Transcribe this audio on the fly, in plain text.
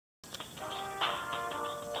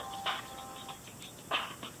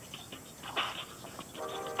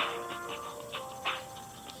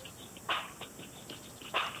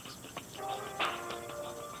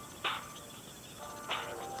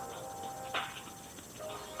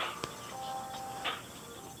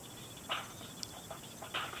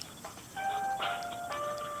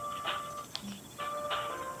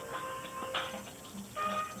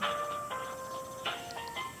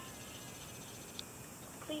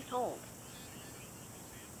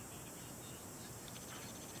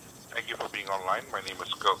Thank you for being online. My name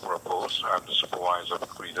is Kirk Rapose. I'm the supervisor of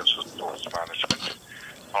Credence Resource Management.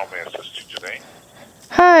 How may I assist you today?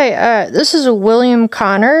 Hi, this is William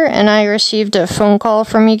Connor, and I received a phone call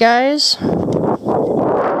from you guys.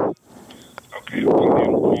 Okay,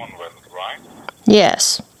 William Cornwell, right?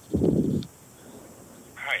 Yes.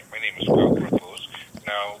 Hi, my name is Kirk Rapose.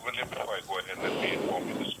 Now, William, before I go ahead, let me inform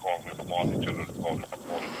you this call may be monitored and recorded for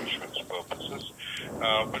quality assurance purposes.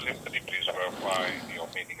 William, could you please verify your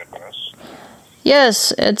mailing address?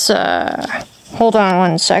 Yes, it's, hold on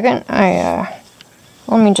one second.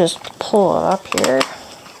 Let me just pull it up here.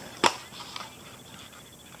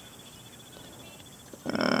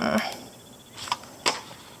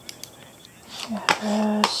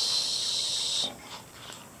 Address.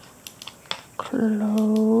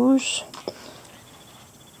 Close.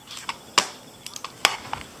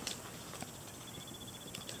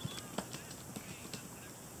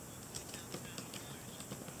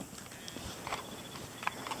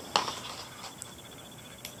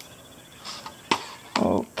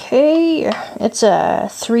 Okay, it's a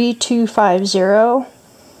 3250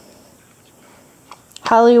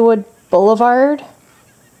 Hollywood Boulevard.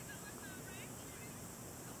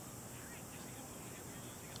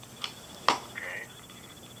 Okay.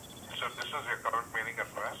 So this is your current mailing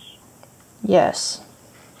address? Yes.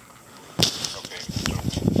 Okay. So,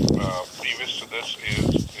 previous to this,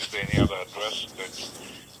 is there any other address that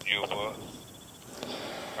you were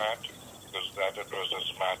at? Because that address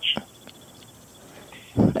does match.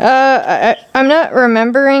 I'm not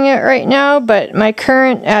remembering it right now, but my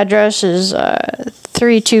current address is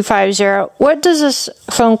 3250. What does this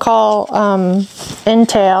phone call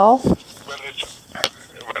entail? Well, it's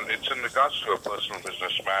in regards to a personal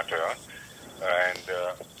business matter, and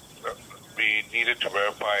we needed to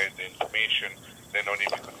verify the information. Then only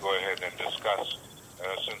we could go ahead and discuss,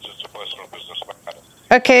 since it's a personal business matter.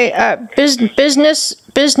 Okay,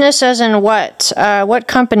 business as in what? What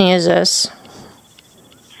company is this?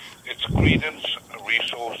 It's Credence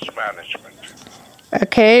Resource Management.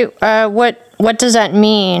 Okay, what does that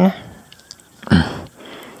mean? Well,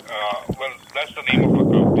 that's the name of our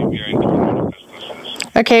company. We are into a lot of businesses.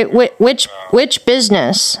 Okay, which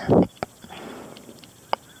business? Well,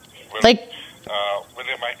 Like,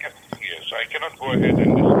 William, I cannot go ahead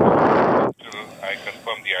and discuss until I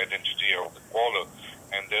confirm the identity of the caller,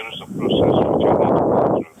 and there is a process which I need to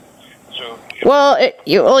go through. So,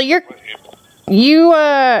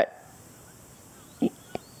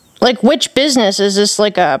 like, which business? Is this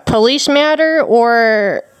like a police matter,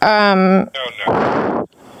 or, No.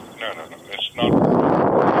 It's not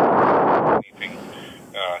anything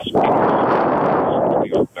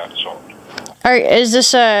of that sort. is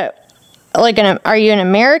this are you an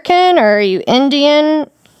American, or are you Indian?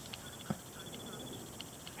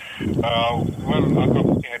 Well, our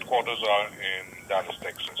company headquarters are in Dallas,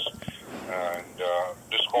 Texas, and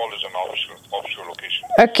this call is an offshore location.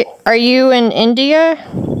 Okay, are you in India?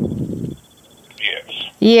 Yes.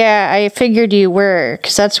 Yeah, I figured you were,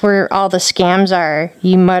 because that's where all the scams are,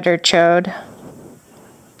 you mudder chode.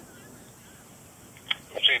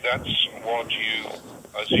 See, that's what you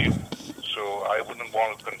assume. So I wouldn't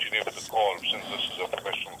want to continue with the call since this is a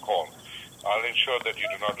professional call. I'll ensure that you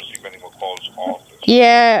do not receive any more calls on this.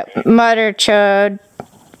 Yeah, okay? Mudder chode,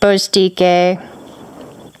 bostike. Yeah,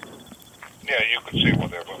 you could say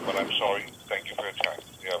whatever, but I'm sorry. Thank you for your time.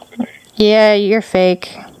 You have a good day. Yeah, you're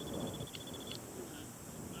fake.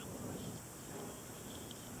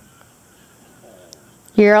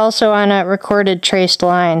 You're also on a recorded traced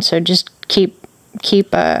line, so just keep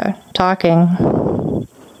talking.